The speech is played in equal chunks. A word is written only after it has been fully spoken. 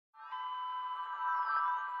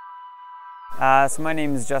So my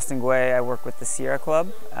name is Justin Guay. I work with the Sierra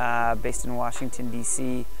Club based in Washington,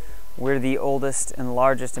 D.C. We're the oldest and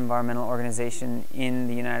largest environmental organization in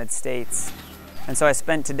the United States. And so I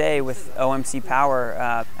spent today with OMC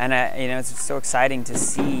Power, and it's so exciting to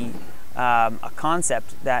see a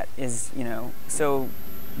concept that is so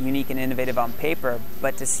unique and innovative on paper,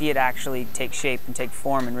 but to see it actually take shape and take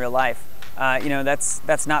form in real life.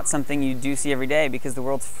 That's not something you do see every day, because the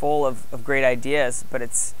world's full of great ideas, but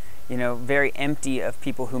it's very empty of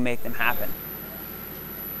people who make them happen.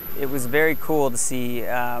 It was very cool to see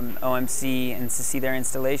OMC and to see their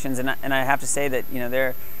installations, and I have to say that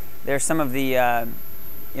they're some of the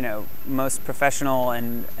most professional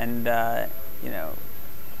and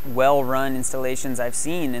well-run installations I've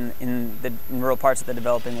seen in rural parts of the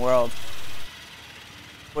developing world.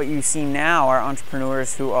 What you see now are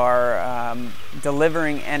entrepreneurs who are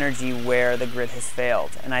delivering energy where the grid has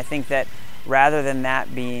failed, and I think that rather than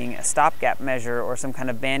that being a stopgap measure or some kind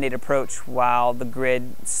of band-aid approach while the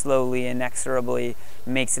grid slowly and inexorably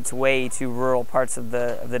makes its way to rural parts of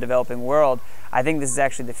the developing world, I think this is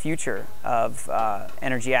actually the future of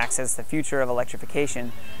energy access, the future of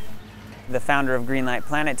electrification. The founder of Greenlight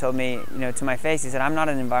Planet told me, to my face, he said, "I'm not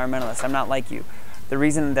an environmentalist, I'm not like you. The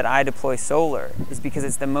reason that I deploy solar is because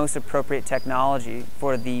it's the most appropriate technology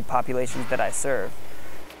for the populations that I serve."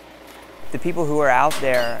 The people who are out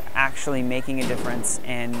there actually making a difference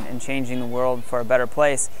and changing the world for a better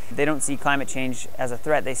place, they don't see climate change as a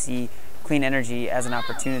threat, they see clean energy as an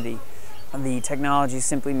opportunity. The technologies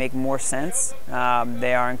simply make more sense,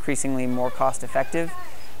 they are increasingly more cost effective,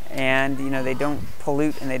 and they don't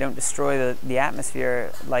pollute and they don't destroy the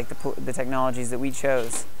atmosphere like the technologies that we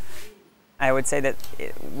chose. I would say that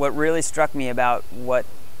what really struck me about what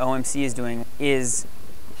OMC is doing is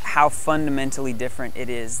how fundamentally different it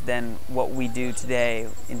is than what we do today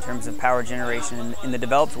in terms of power generation in the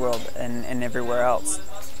developed world and everywhere else.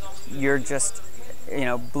 You're just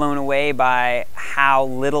blown away by how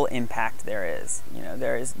little impact there is.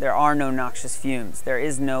 There are no noxious fumes, there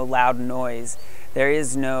is no loud noise, there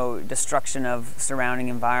is no destruction of surrounding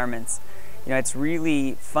environments. It's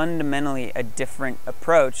really fundamentally a different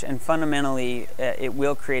approach, and fundamentally it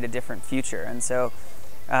will create a different future. And so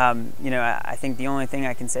I think the only thing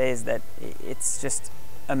I can say is that it's just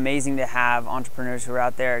amazing to have entrepreneurs who are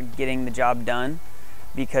out there getting the job done,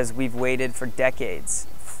 because we've waited for decades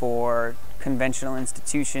for conventional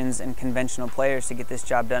institutions and conventional players to get this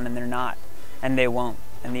job done, and they're not, and they won't.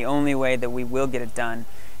 And the only way that we will get it done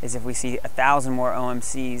is if we see 1,000 more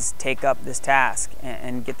OMCs take up this task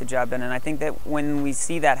and get the job done. And I think that when we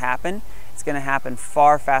see that happen, it's going to happen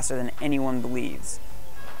far faster than anyone believes.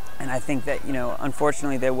 And I think that,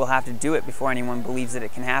 unfortunately, they will have to do it before anyone believes that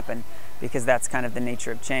it can happen, because that's kind of the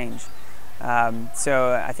nature of change.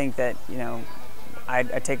 So I think that, I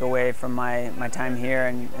take away from my time here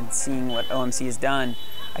and seeing what OMC has done,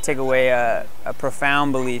 I take away a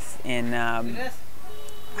profound belief in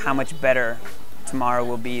how much better tomorrow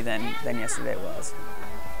will be than yesterday was.